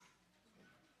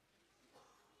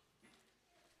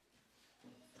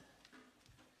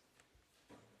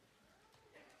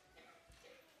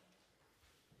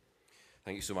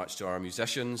Thank you so much to our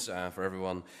musicians, for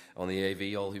everyone on the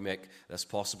AV, all who make this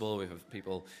possible. We have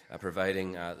people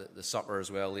providing the supper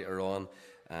as well later on,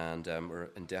 and we're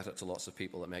indebted to lots of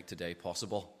people that make today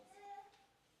possible.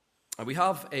 And we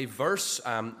have a verse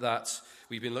that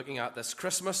we've been looking at this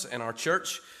Christmas in our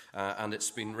church, and it's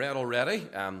been read already.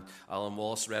 Alan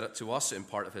Wallace read it to us in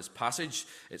part of his passage.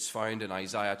 It's found in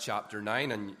Isaiah chapter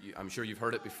 9, and I'm sure you've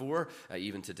heard it before,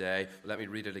 even today. Let me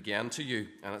read it again to you,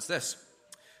 and it's this.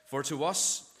 For to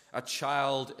us a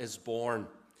child is born,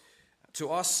 to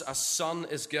us a son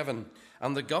is given,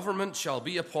 and the government shall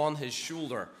be upon his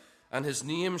shoulder, and his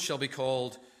name shall be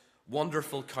called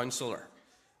Wonderful Counselor,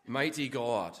 Mighty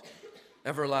God,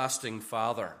 Everlasting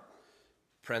Father,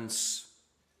 Prince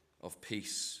of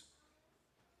Peace.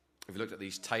 We've looked at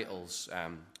these titles,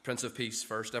 Prince of Peace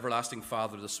first, Everlasting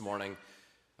Father this morning,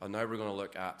 and now we're going to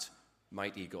look at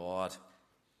Mighty God.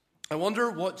 I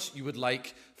wonder what you would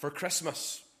like for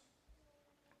Christmas.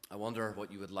 I wonder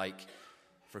what you would like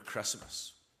for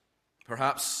Christmas.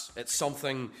 Perhaps it's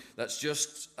something that's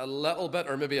just a little bit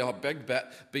or maybe a big bit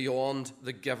beyond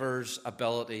the giver's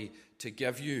ability to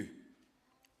give you.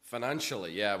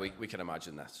 Financially, yeah, we can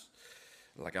imagine this.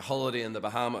 Like a holiday in the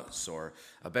Bahamas, or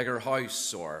a bigger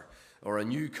house, or a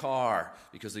new car,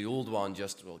 because the old one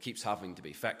just, keeps having to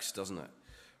be fixed, doesn't it?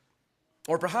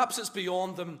 Or perhaps it's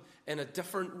beyond them in a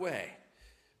different way.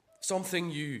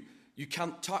 Something you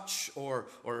can't touch or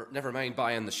never mind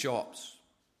buy in the shops.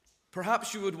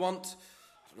 Perhaps you would want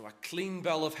a clean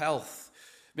bill of health.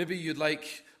 Maybe you'd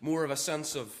like more of a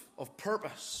sense of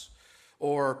purpose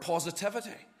or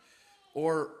positivity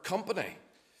or company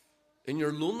in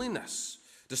your loneliness,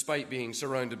 despite being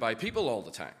surrounded by people all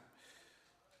the time.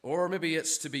 Or maybe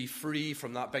it's to be free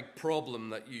from that big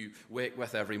problem that you wake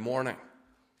with every morning.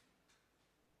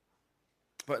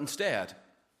 But instead,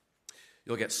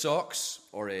 you'll get socks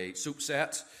or a soup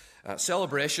set,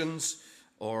 celebrations,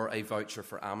 or a voucher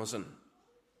for Amazon.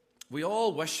 We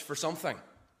all wish for something.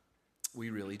 We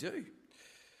really do.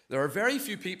 There are very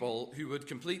few people who would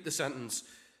complete the sentence,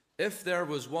 if there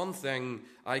was one thing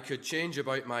I could change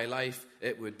about my life,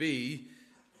 it would be,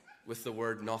 with the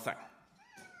word nothing.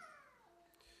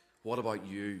 What about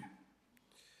you?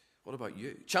 What about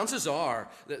you? Chances are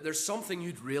that there's something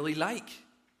you'd really like,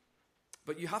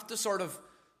 but you have to sort of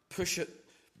push it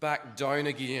back down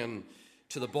again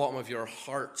to the bottom of your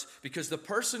heart, because the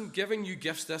person giving you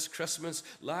gifts this Christmas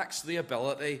lacks the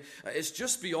ability. It's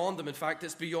just beyond them. In fact,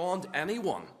 it's beyond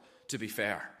anyone, to be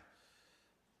fair.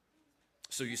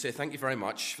 So you say, thank you very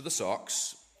much for the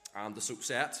socks and the soap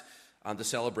set and the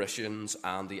celebrations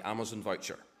and the Amazon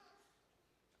voucher.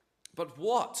 But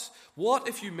what? What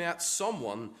if you met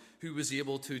someone who was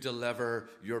able to deliver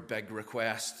your big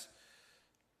request?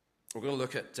 We're going to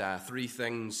look at three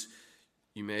things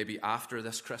you may be after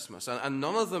this Christmas. And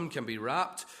none of them can be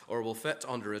wrapped or will fit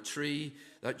under a tree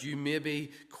that you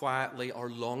maybe quietly are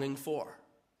longing for.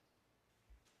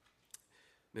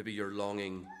 Maybe you're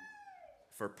longing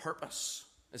for purpose.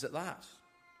 Is it that?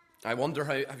 I wonder,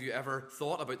 have you ever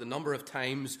thought about the number of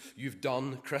times you've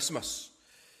done Christmas?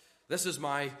 This is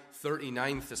my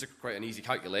 39th. It's quite an easy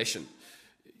calculation.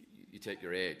 You take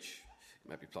your age. It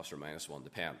might be plus or minus one,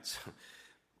 depends.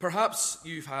 Perhaps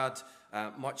you've had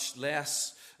much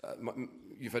less.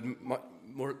 You've had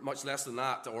much less than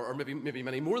that, or maybe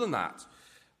many more than that.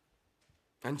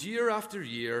 And year after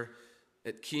year,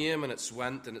 it came and it's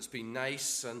went, and it's been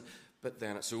nice, but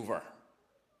then it's over.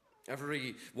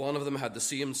 Every one of them had the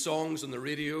same songs on the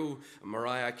radio,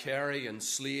 Mariah Carey and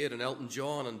Slade and Elton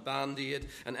John and Band-Aid,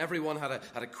 and everyone had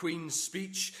a Queen's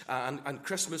speech and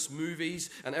Christmas movies,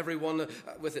 and everyone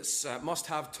with its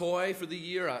must-have toy for the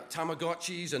year,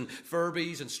 Tamagotchis and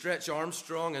Furbies and Stretch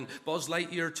Armstrong and Buzz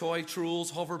Lightyear toy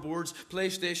trolls, hoverboards,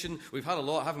 PlayStation. We've had a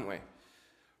lot, haven't we?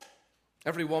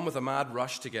 Everyone with a mad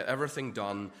rush to get everything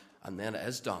done, and then it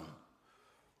is done.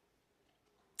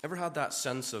 Ever had that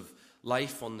sense of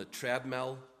life on the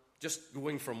treadmill, just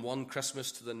going from one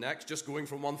Christmas to the next, just going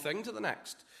from one thing to the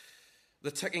next?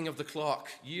 The ticking of the clock,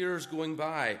 years going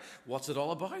by. What's it all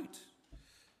about?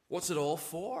 What's it all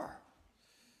for?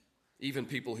 Even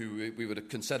people who we would have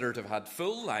considered to have had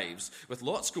full lives with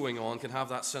lots going on can have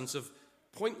that sense of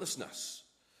pointlessness,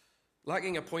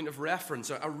 lacking a point of reference,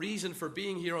 a reason for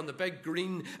being here on the big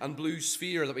green and blue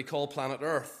sphere that we call planet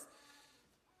Earth.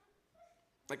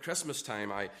 At Christmas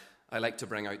time, I like to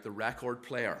bring out the record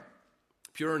player.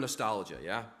 Pure nostalgia,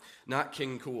 yeah? Nat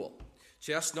King Cole.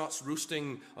 Chestnuts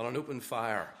roasting on an open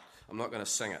fire. I'm not going to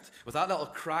sing it. With that little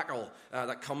crackle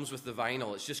that comes with the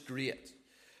vinyl, it's just great.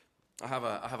 I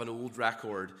have an old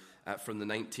record from the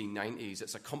 1990s.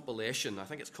 It's a compilation. I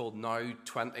think it's called Now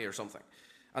 20 or something.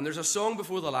 And there's a song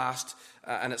before the last,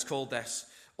 and it's called this,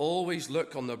 Always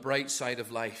Look on the Bright Side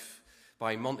of Life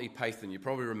by Monty Python. You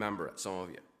probably remember it, some of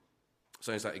you.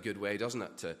 Sounds like a good way, doesn't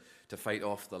it, to fight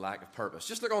off the lack of purpose.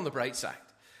 Just look on the bright side.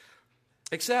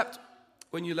 Except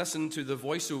when you listen to the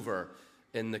voiceover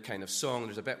in the kind of song,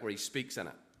 there's a bit where he speaks in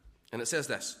it. And it says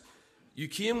this, you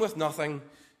came with nothing,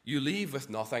 you leave with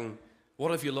nothing.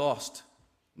 What have you lost?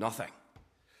 Nothing.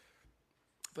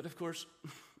 But of course,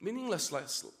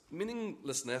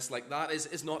 meaninglessness like that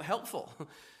is not helpful.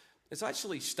 It's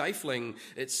actually stifling,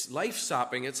 it's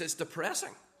life-sapping, it's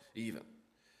depressing even.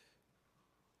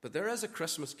 But there is a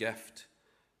Christmas gift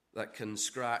that can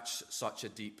scratch such a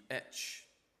deep itch.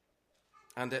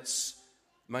 And it's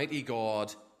mighty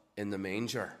God in the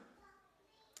manger.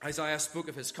 Isaiah spoke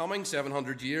of his coming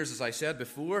 700 years, as I said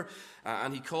before,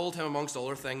 and he called him, amongst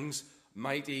other things,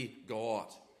 mighty God.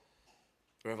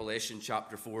 Revelation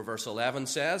chapter 4, verse 11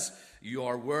 says, you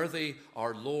are worthy,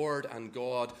 our Lord and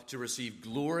God, to receive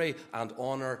glory and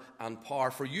honor and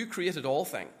power. For you created all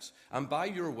things, and by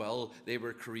your will they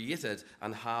were created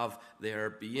and have their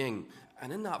being.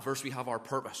 And in that verse we have our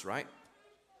purpose, right?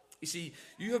 You see,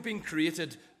 you have been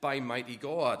created by mighty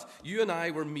God. You and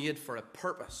I were made for a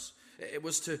purpose. It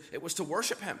was to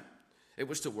worship him. It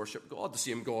was to worship God, the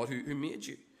same God who made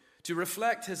you. To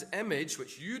reflect his image,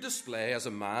 which you display as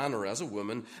a man or as a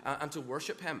woman, and to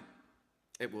worship him.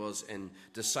 It was in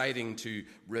deciding to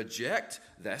reject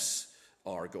this,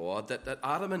 our God, that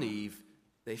Adam and Eve,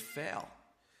 they fell.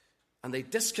 And they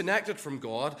disconnected from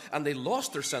God, and they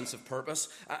lost their sense of purpose,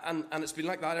 and it's been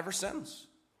like that ever since.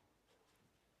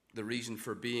 The reason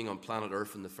for being on planet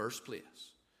Earth in the first place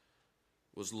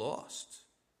was lost.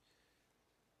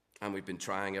 And we've been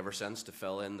trying ever since to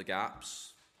fill in the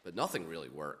gaps. But nothing really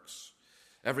works.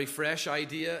 Every fresh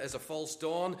idea is a false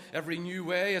dawn. Every new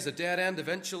way is a dead end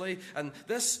eventually. And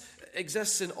this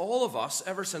exists in all of us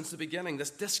ever since the beginning, this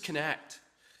disconnect.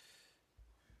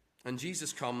 And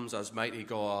Jesus comes as mighty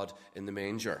God in the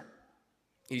manger.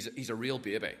 He's a real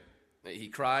baby. He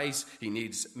cries, he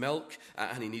needs milk,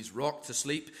 and he needs rock to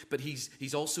sleep. But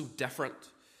he's also different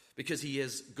because he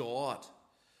is God.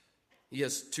 He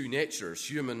has two natures,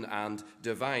 human and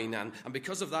divine, and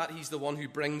because of that, he's the one who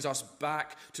brings us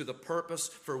back to the purpose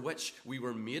for which we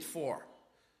were made for.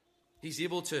 He's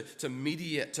able to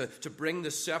mediate, to bring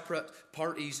the separate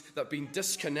parties that have been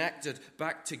disconnected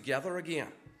back together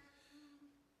again.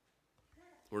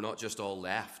 We're not just all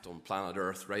left on planet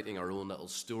Earth writing our own little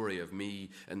story of me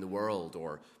in the world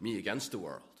or me against the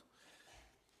world.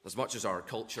 As much as our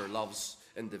culture loves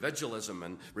individualism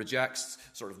and rejects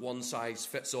sort of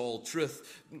one-size-fits-all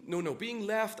truth. No, being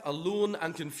left alone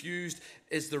and confused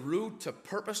is the road to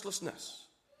purposelessness.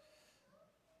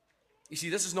 You see,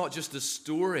 this is not just a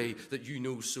story that you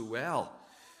know so well.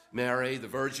 Mary, the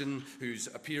virgin, who's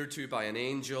appeared to by an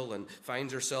angel and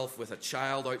finds herself with a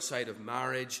child outside of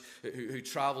marriage, who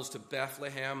travels to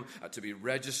Bethlehem to be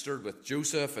registered with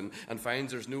Joseph and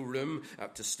finds there's no room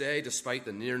to stay despite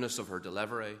the nearness of her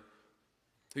delivery.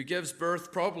 Who gives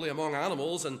birth probably among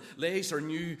animals and lays her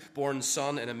newborn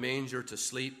son in a manger to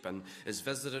sleep and is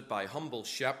visited by humble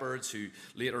shepherds who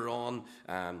later on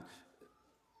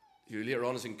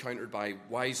is encountered by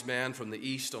wise men from the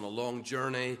east on a long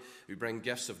journey who bring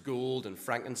gifts of gold and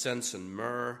frankincense and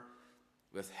myrrh.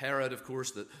 With Herod, of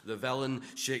course, the villain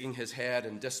shaking his head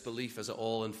in disbelief as it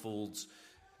all unfolds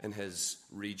in his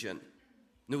region.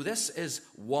 No, this is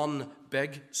one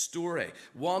big story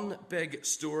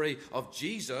of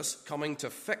Jesus coming to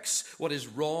fix what is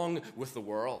wrong with the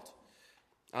world.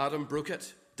 Adam broke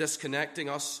it, disconnecting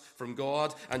us from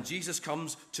God, and Jesus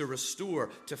comes to restore,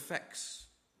 to fix.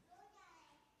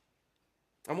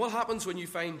 And what happens when you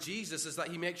find Jesus is that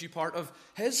he makes you part of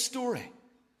his story,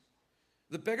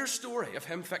 the bigger story of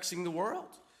him fixing the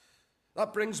world.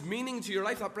 That brings meaning to your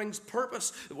life, that brings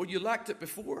purpose where you lacked it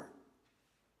before.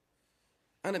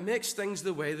 And it makes things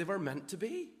the way they were meant to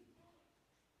be.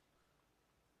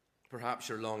 Perhaps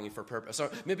you're longing for purpose.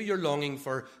 Or maybe you're longing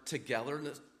for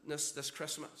togetherness this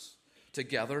Christmas.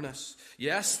 Togetherness.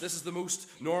 Yes, this is the most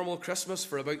normal Christmas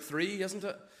for about 3, isn't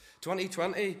it?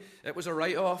 2020, it was a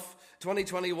write-off.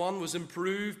 2021 was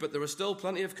improved, but there was still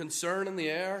plenty of concern in the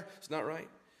air. Isn't that right?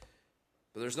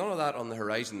 But there's none of that on the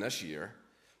horizon this year.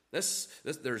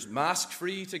 There's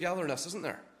mask-free togetherness, isn't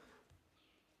there?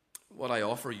 What I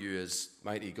offer you is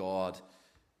mighty God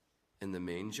in the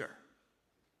manger.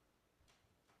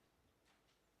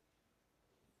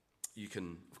 You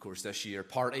can, of course, this year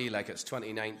party like it's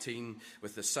 2019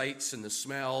 with the sights and the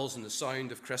smells and the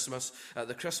sound of Christmas,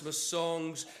 the Christmas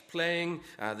songs playing,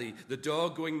 the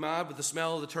dog going mad with the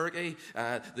smell of the turkey,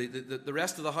 the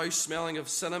rest of the house smelling of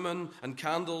cinnamon and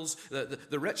candles,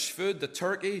 the rich food, the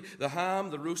turkey, the ham,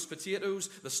 the roast potatoes,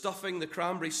 the stuffing, the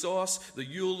cranberry sauce, the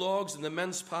Yule logs and the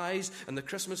mince pies and the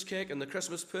Christmas cake and the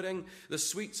Christmas pudding, the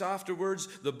sweets afterwards,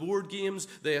 the board games,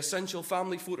 the essential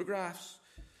family photographs.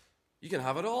 You can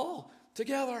have it all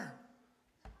together.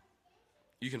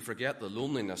 You can forget the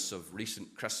loneliness of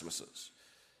recent Christmases,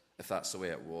 if that's the way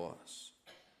it was.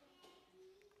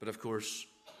 But of course,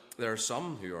 there are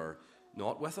some who are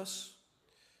not with us.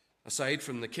 Aside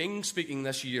from the King speaking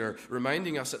this year,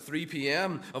 reminding us at 3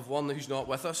 p.m. of one who's not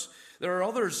with us, there are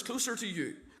others closer to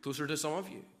you, closer to some of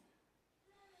you.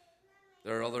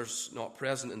 There are others not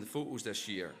present in the photos this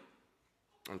year.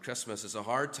 And Christmas is a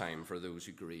hard time for those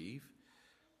who grieve.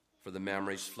 For the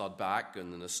memories flood back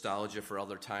and the nostalgia for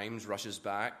other times rushes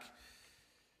back.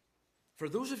 For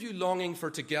those of you longing for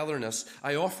togetherness,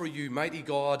 I offer you mighty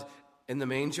God in the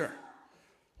manger.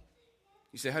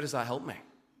 You say, how does that help me?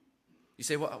 You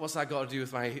say, what's that got to do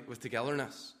with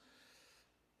togetherness?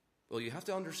 Well, you have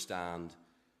to understand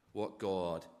what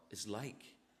God is like.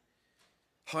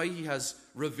 How he has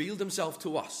revealed himself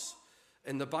to us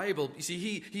in the Bible. You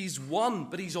see, he's one,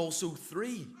 but he's also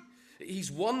three.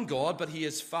 He's one God, but he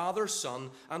is Father,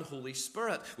 Son, and Holy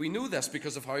Spirit. We know this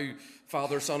because of how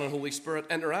Father, Son, and Holy Spirit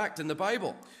interact in the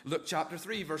Bible. Luke chapter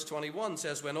 3, verse 21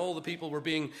 says, when all the people were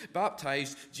being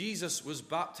baptized, Jesus was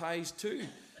baptized too.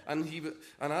 And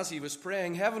as he was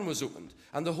praying, heaven was opened,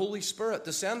 and the Holy Spirit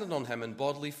descended on him in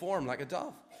bodily form like a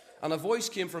dove. And a voice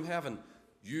came from heaven,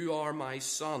 you are my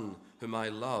Son, whom I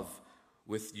love.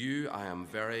 With you I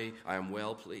am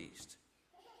well pleased.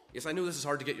 Yes, I know this is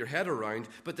hard to get your head around,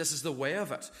 but this is the way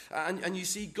of it. And you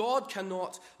see, God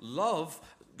cannot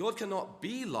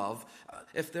be love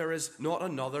if there is not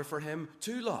another for him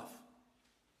to love.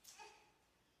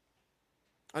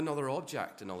 Another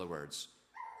object, in other words,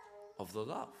 of the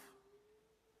love.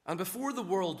 And before the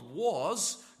world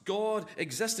was, God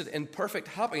existed in perfect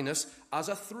happiness as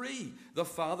a three. The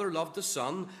Father loved the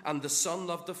Son, and the Son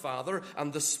loved the Father,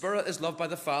 and the Spirit is loved by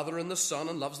the Father and the Son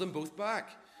and loves them both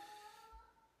back.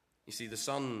 You see, the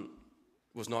Son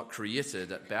was not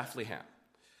created at Bethlehem.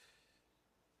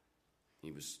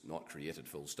 He was not created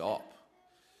full stop.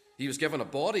 He was given a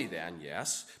body then,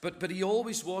 yes, but he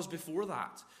always was before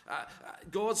that.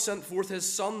 God sent forth his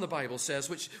Son, the Bible says,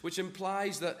 which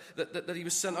implies that he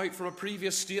was sent out from a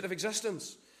previous state of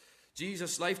existence.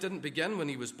 Jesus' life didn't begin when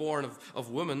he was born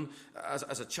of woman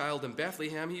as a child in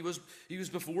Bethlehem. He was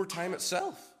before time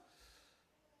itself.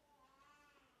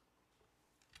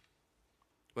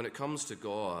 When it comes to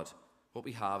God, what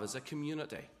we have is a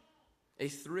community,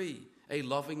 a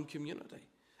loving community.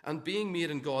 And being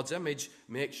made in God's image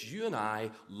makes you and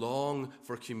I long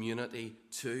for community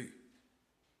too.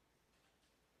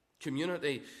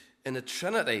 Community in the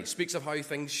Trinity speaks of how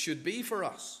things should be for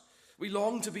us. We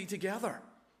long to be together.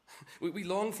 We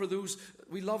long for those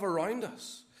we love around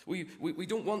us. We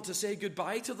don't want to say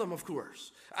goodbye to them, of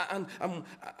course.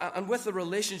 And with the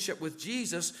relationship with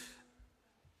Jesus,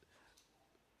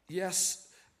 yes,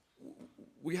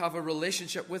 we have a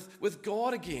relationship with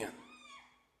God again.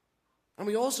 And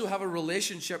we also have a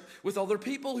relationship with other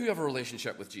people who have a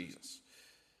relationship with Jesus.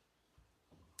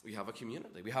 We have a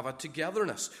community. We have a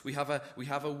togetherness. We have a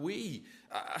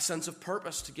sense of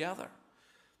purpose together.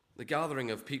 The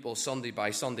gathering of people Sunday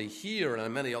by Sunday here and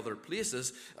in many other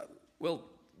places,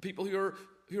 people who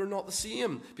are not the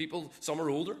same. People, some are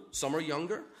older, some are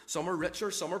younger, some are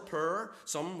richer, some are poorer,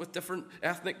 some with different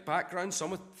ethnic backgrounds,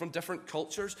 some from different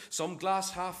cultures, some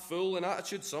glass half full in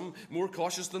attitude, some more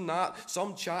cautious than that,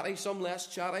 some chatty, some less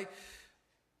chatty.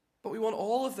 But we want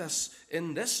all of this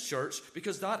in this church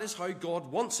because that is how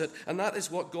God wants it, and that is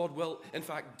what God will, in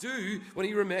fact, do when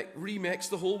he remakes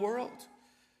the whole world,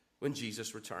 when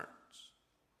Jesus returns.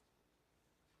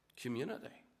 Community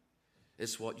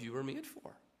is what you were made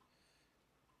for.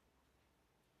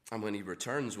 And when he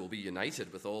returns, we'll be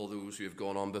united with all those who have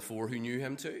gone on before who knew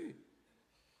him too.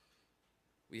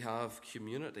 We have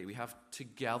community. We have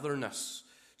togetherness.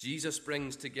 Jesus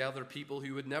brings together people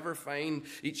who would never find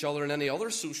each other in any other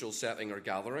social setting or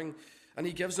gathering. And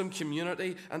he gives them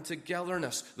community and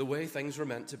togetherness, the way things were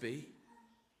meant to be.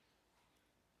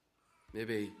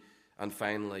 Maybe, and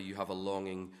finally, you have a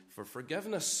longing for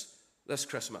forgiveness this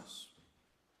Christmas.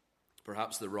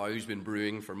 Perhaps the row's been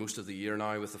brewing for most of the year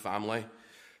now with the family.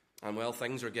 And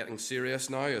things are getting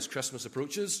serious now as Christmas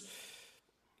approaches.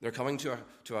 They're coming to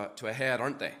a head,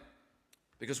 aren't they?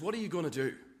 Because what are you going to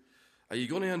do? Are you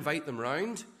going to invite them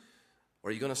round? Or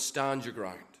are you going to stand your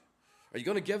ground? Are you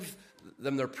going to give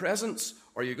them their presents,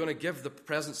 or are you going to give the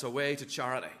presents away to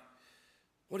charity?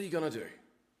 What are you going to do?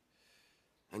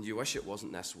 And you wish it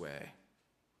wasn't this way.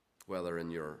 Whether in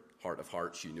your heart of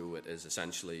hearts you know it is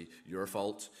essentially your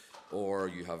fault, or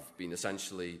you have been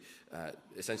essentially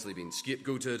been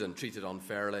scapegoated and treated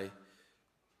unfairly.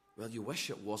 Well, you wish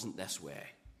it wasn't this way.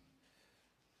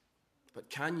 But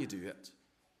can you do it?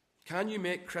 Can you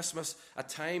make Christmas a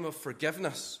time of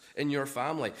forgiveness in your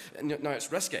family? Now,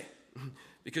 it's risky,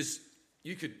 because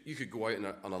you could go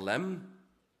out on a limb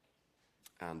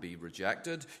and be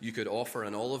rejected. You could offer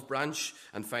an olive branch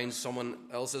and find someone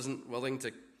else isn't willing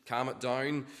to calm it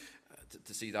down,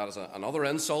 to see that as another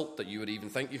insult, that you would even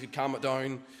think you could calm it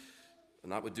down,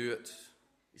 and that would do it.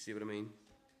 You see what I mean?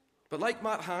 But like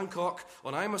Matt Hancock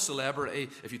on I'm a Celebrity,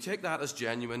 if you take that as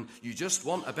genuine, you just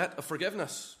want a bit of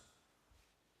forgiveness.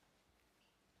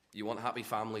 You want happy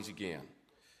families again.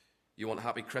 You want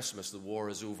happy Christmas, the war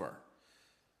is over.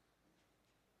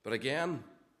 But again,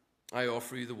 I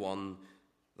offer you the one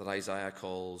that Isaiah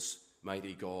calls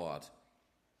Mighty God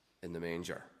in the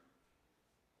manger.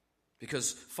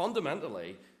 Because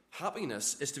fundamentally,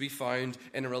 happiness is to be found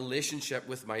in a relationship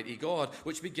with Mighty God,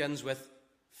 which begins with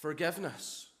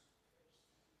forgiveness.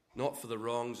 Not for the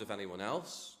wrongs of anyone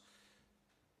else,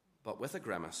 but with a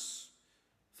grimace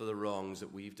for the wrongs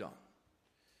that we've done.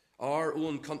 Our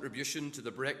own contribution to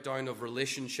the breakdown of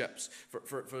relationships,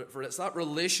 for it's that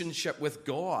relationship with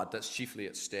God that's chiefly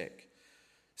at stake.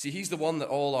 See, he's the one that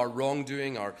all our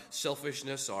wrongdoing, our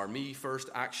selfishness, our me-first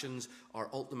actions are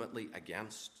ultimately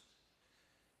against.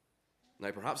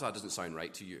 Now, perhaps that doesn't sound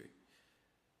right to you.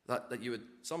 That you would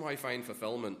somehow find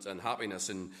fulfillment and happiness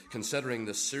in considering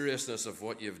the seriousness of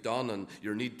what you've done and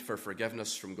your need for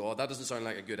forgiveness from God. That doesn't sound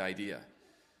like a good idea.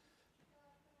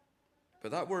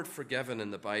 But that word forgiven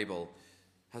in the Bible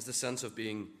has the sense of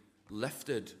being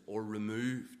lifted or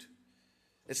removed.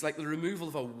 It's like the removal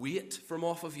of a weight from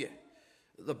off of you.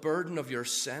 The burden of your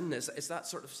sin is that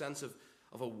sort of sense of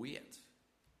a weight.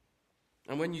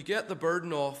 And when you get the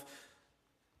burden off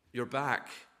your back,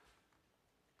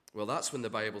 well, that's when the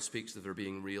Bible speaks of there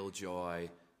being real joy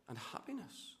and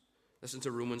happiness. Listen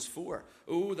to Romans 4.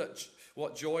 Oh,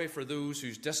 what joy for those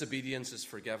whose disobedience is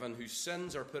forgiven, whose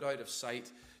sins are put out of sight.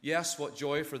 Yes, what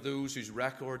joy for those whose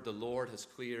record the Lord has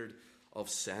cleared of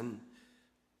sin.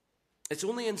 It's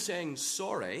only in saying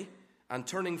sorry and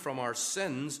turning from our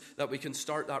sins that we can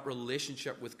start that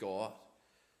relationship with God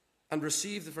and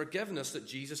receive the forgiveness that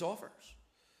Jesus offers.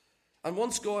 And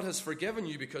once God has forgiven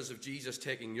you because of Jesus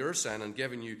taking your sin and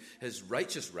giving you his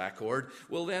righteous record,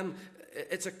 well then,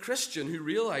 it's a Christian who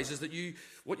realizes that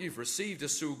what you've received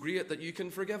is so great that you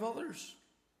can forgive others.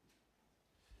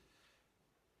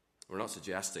 We're not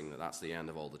suggesting that that's the end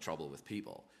of all the trouble with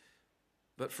people.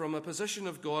 But from a position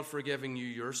of God forgiving you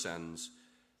your sins,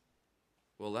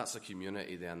 well, that's a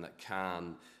community then that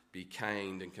can be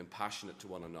kind and compassionate to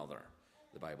one another,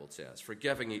 the Bible says.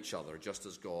 Forgiving each other just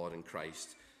as God in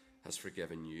Christ has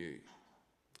forgiven you,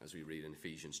 as we read in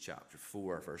Ephesians chapter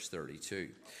 4, verse 32.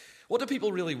 What do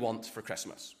people really want for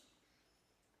Christmas?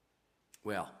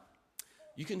 Well,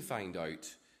 you can find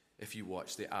out if you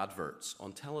watch the adverts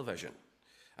on television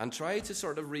and try to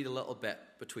sort of read a little bit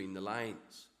between the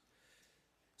lines.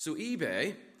 So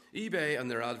eBay in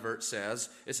their advert says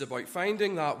it's about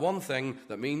finding that one thing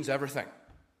that means everything.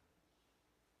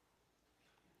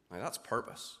 Now that's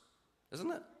purpose,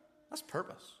 isn't it? That's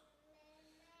purpose.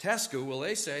 Tesco, well,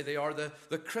 they say they are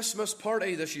the Christmas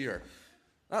party this year.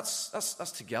 That's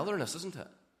togetherness, isn't it?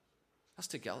 That's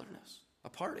togetherness. A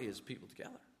party is people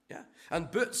together, yeah. And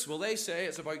Boots, well, they say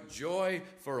it's about joy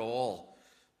for all.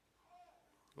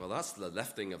 Well, that's the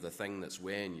lifting of the thing that's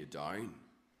weighing you down,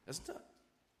 isn't it?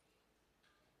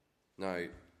 Now,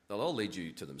 they'll all lead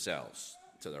you to themselves,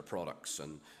 to their products,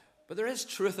 but there is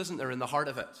truth, isn't there, in the heart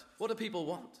of it? What do people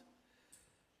want?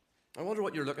 I wonder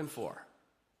what you're looking for.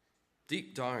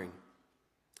 Deep down,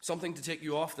 something to take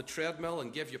you off the treadmill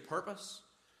and give you purpose,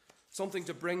 something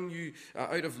to bring you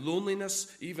out of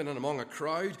loneliness, even in among a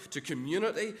crowd, to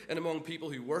community and among people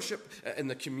who worship in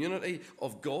the community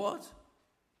of God.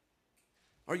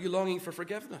 Are you longing for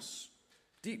forgiveness?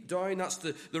 Deep down, that's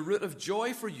the root of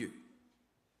joy for you.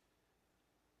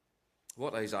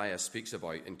 What Isaiah speaks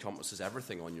about encompasses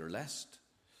everything on your list.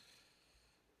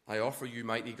 I offer you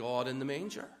mighty God in the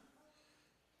manger.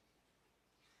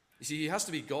 You see, he has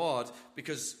to be God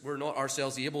because we're not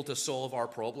ourselves able to solve our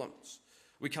problems.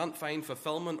 We can't find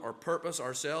fulfillment or purpose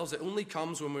ourselves. It only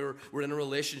comes when we're in a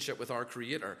relationship with our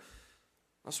Creator.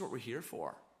 That's what we're here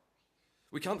for.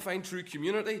 We can't find true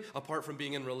community apart from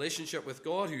being in relationship with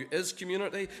God, who is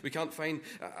community. We can't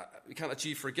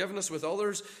achieve forgiveness with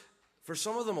others For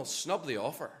some of them will snub the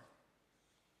offer.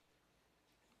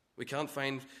 We can't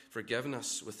find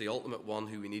forgiveness with the ultimate one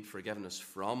who we need forgiveness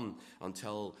from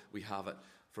until we have it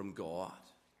from God.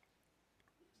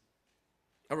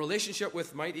 A relationship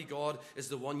with mighty God is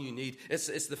the one you need.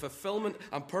 It's the fulfillment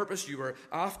and purpose you were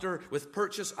after, with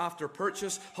purchase after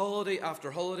purchase, holiday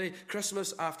after holiday,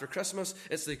 Christmas after Christmas.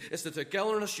 It's the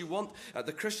togetherness you want.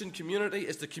 The Christian community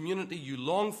is the community you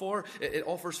long for. It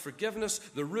offers forgiveness,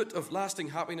 the root of lasting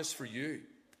happiness for you.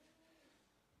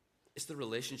 It's the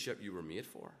relationship you were made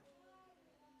for.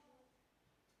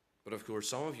 But of course,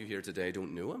 some of you here today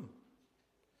don't know him.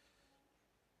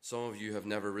 Some of you have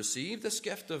never received this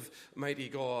gift of mighty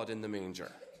God in the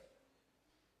manger.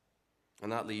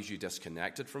 And that leaves you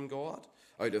disconnected from God,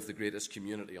 out of the greatest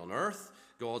community on earth,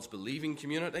 God's believing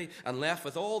community, and left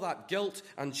with all that guilt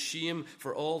and shame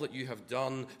for all that you have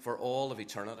done for all of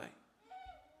eternity.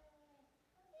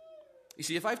 You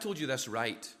see, if I've told you this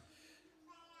right,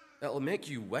 it'll make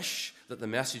you wish that the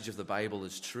message of the Bible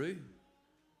is true.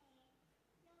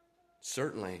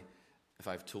 Certainly, if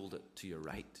I've told it to you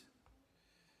right.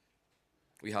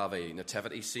 We have a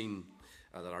nativity scene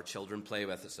that our children play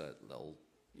with. It's a little,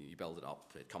 you build it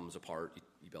up, it comes apart,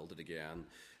 you build it again.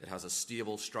 It has a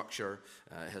stable structure.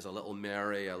 It has a little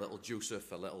Mary, a little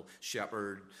Joseph, a little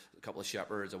shepherd, a couple of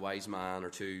shepherds, a wise man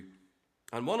or two.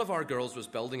 And one of our girls was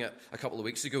building it a couple of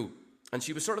weeks ago, and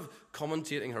she was sort of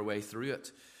commentating her way through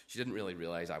it. She didn't really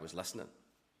realize I was listening.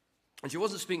 And she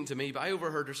wasn't speaking to me, but I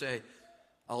overheard her say,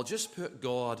 "I'll just put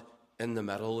God in the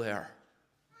middle there."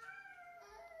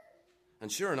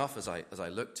 And sure enough, as I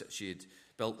looked, she had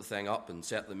built the thing up and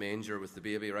set the manger with the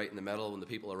baby right in the middle and the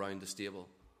people around the stable.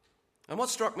 And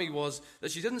what struck me was that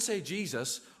she didn't say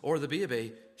Jesus or the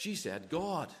baby, she said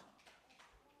God.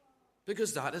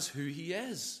 Because that is who he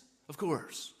is, of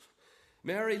course.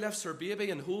 Mary lifts her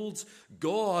baby and holds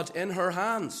God in her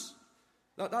hands.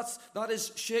 That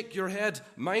is shake your head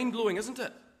mind-blowing, isn't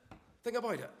it? Think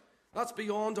about it. That's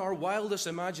beyond our wildest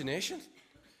imagination.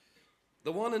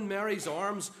 The one in Mary's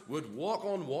arms would walk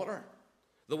on water.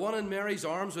 The one in Mary's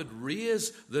arms would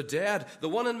raise the dead. The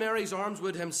one in Mary's arms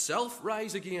would himself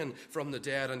rise again from the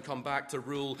dead and come back to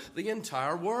rule the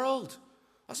entire world.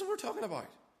 That's what we're talking about.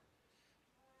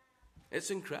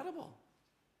 It's incredible.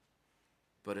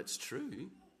 But it's true.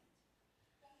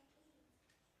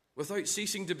 Without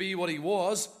ceasing to be what he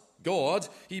was, God,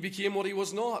 he became what he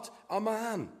was not, a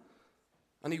man.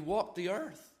 And he walked the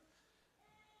earth.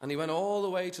 And he went all the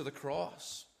way to the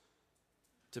cross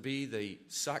to be the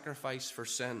sacrifice for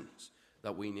sins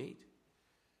that we need.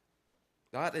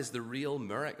 That is the real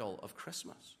miracle of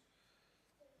Christmas.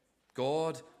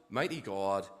 God, mighty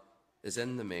God, is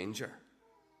in the manger.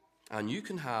 And you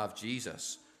can have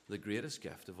Jesus, the greatest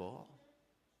gift of all.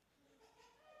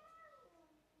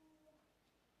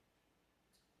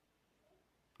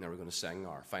 Now we're going to sing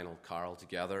our final carol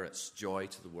together. It's Joy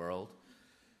to the World.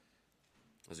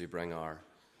 As we bring our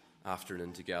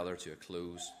afternoon together to a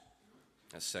close,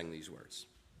 let's sing these words.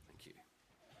 Thank you.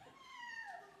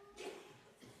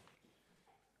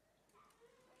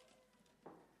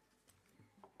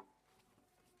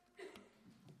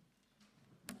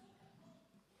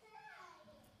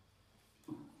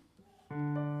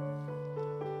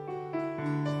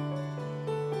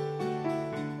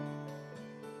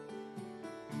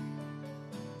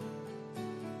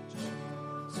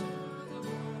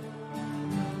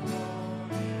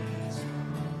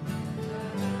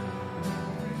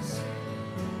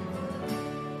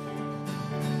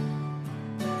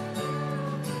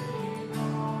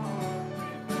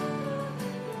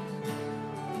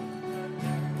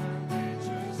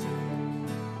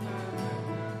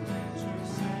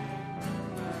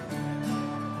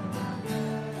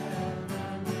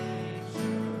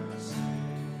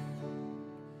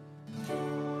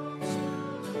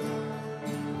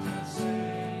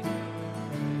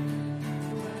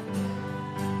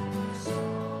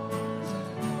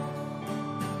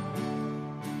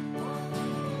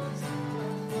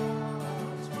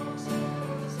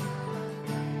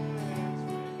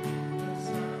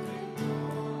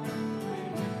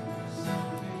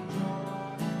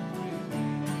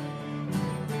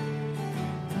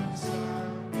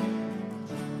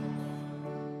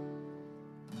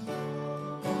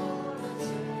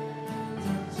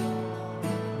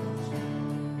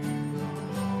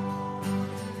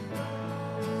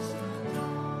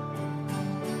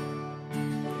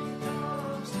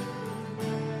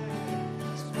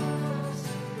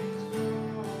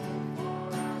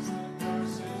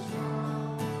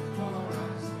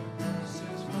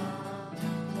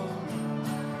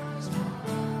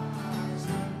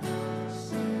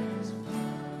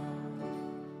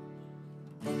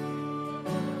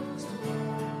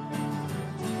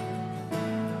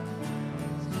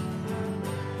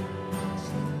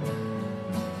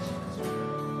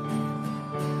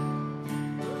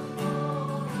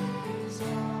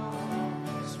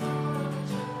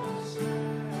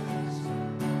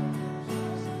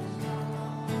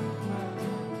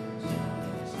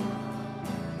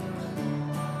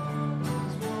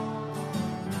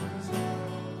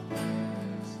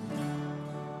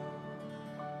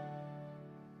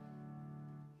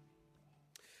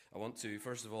 want to,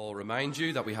 first of all, remind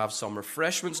you that we have some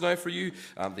refreshments now for you.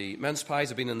 The mince pies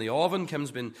have been in the oven.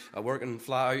 Kim's been working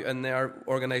flat out in there,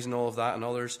 organising all of that and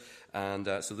others. And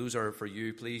so those are for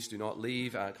you. Please do not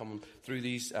leave. Come through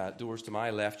these doors to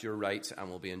my left, your right, and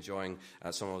we'll be enjoying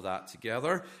some of that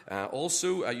together.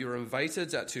 Also, you're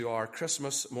invited to our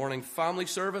Christmas morning family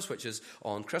service, which is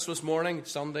on Christmas morning,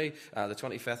 Sunday, the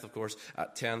 25th, of course,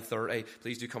 at 10:30.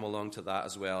 Please do come along to that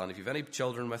as well. And if you have any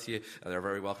children with you, they're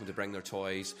very welcome to bring their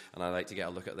toys, and I like to get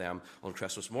a look at them on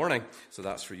Christmas morning. So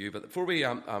that's for you. But before we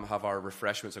have our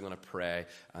refreshments, I'm going to pray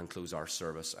and close our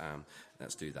service.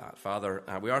 Let's do that. Father,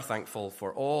 we are thankful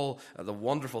for all the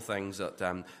wonderful things that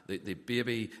the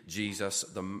baby Jesus,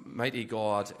 the mighty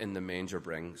God in the manger,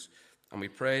 brings. And we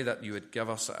pray that you would give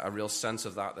us a real sense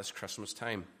of that this Christmas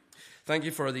time. Thank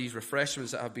you for these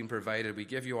refreshments that have been provided. We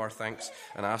give you our thanks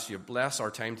and ask you to bless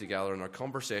our time together and our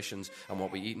conversations and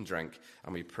what we eat and drink.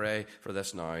 And we pray for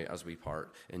this now as we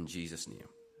part. In Jesus' name,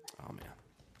 amen.